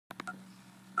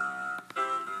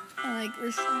I like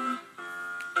this song.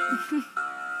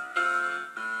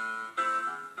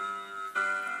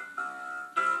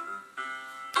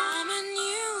 I'm a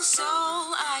new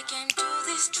soul. I came to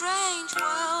this strange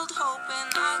world hoping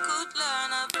I could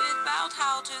learn a bit about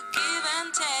how to give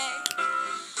and take.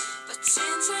 But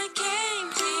since I came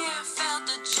here, I felt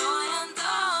the joy and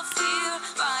the fear,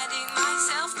 finding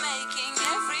myself making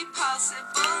every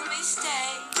possible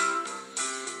mistake.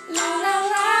 La la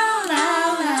la la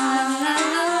la la la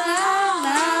la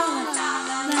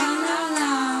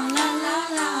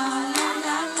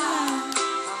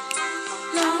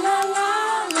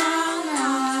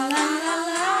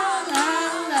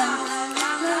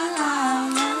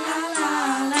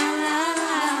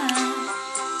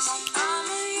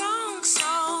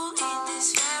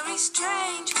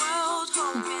Strange world,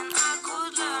 hoping I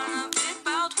could learn a bit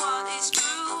about what is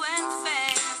true and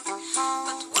fake.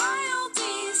 But while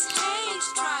these hates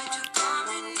try to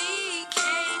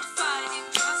communicate, finding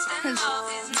trust and love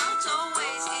is not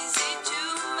always easy to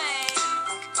make.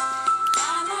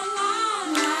 La la la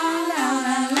la la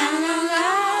la la la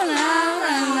la la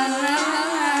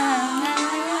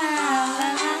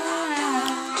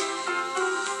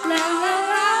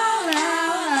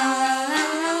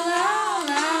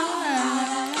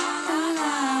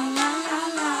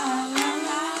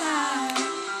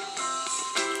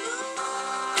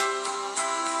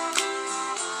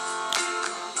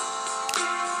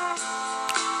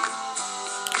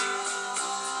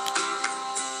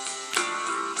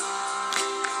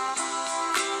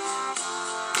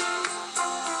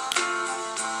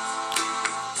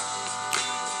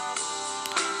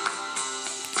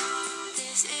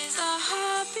This is a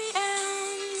happy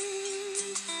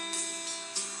end,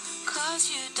 'cause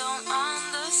you don't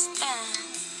understand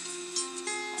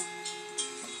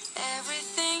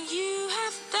everything you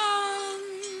have done.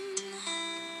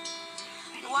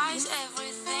 Why is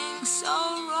everything so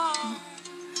wrong?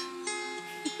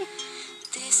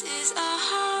 This is a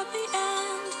happy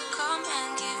end. Come and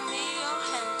give me your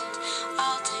hand.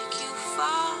 I'll take you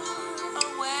far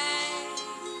away.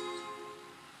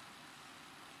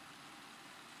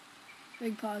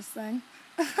 Big pause thing.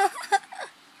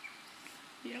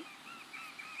 Yep.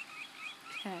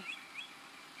 Okay.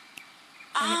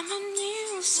 I'm a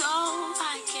new soul.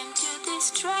 I came to this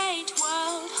strange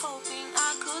world hoping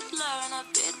I could learn a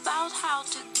bit about how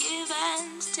to give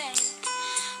and take.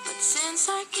 But since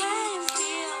I came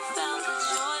here, felt the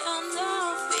joy and the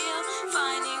fear,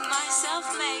 finding myself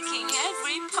making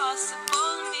every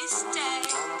possible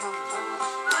mistake.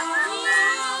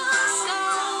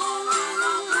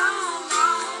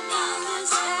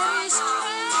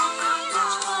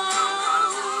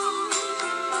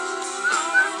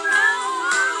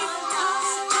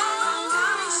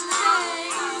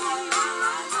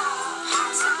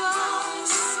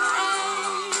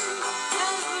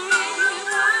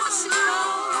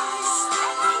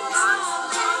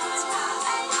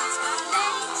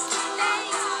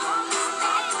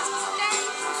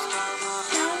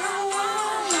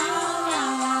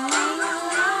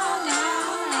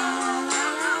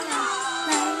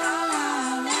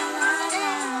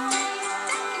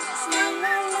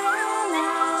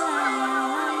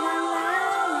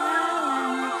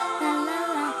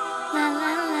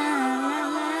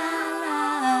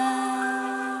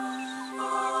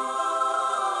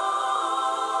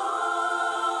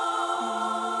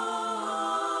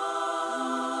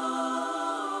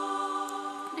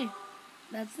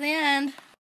 That's the end.